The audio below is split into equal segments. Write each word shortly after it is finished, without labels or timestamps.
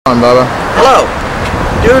Bubba. Hello.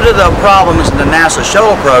 Due to the problems in the NASA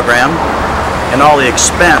shuttle program and all the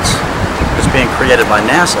expense that's being created by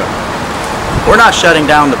NASA, we're not shutting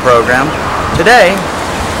down the program. Today,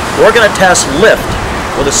 we're going to test lift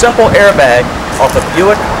with a simple airbag off a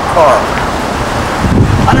Buick car.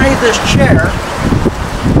 Underneath this chair,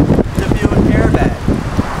 the Buick airbag.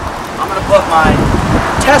 I'm going to put my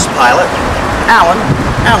test pilot, Alan.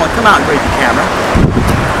 Alan, come out and greet the camera.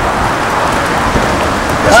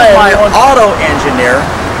 This is my auto engineer,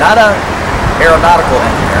 not an aeronautical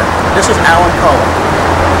engineer. This is Alan Cohen.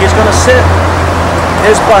 He's going to sit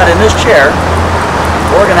his butt in this chair.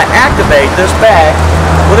 We're going to activate this bag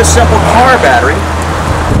with a simple car battery.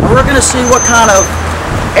 And we're going to see what kind of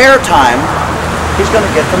air time he's going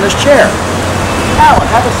to get from this chair. Alan,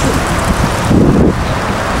 have a seat.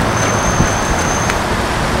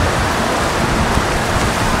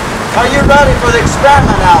 Are you ready for the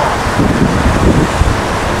experiment, Alan?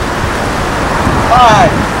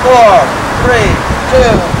 5, 4, 3,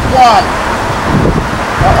 2, 1.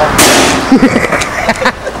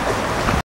 Uh-oh.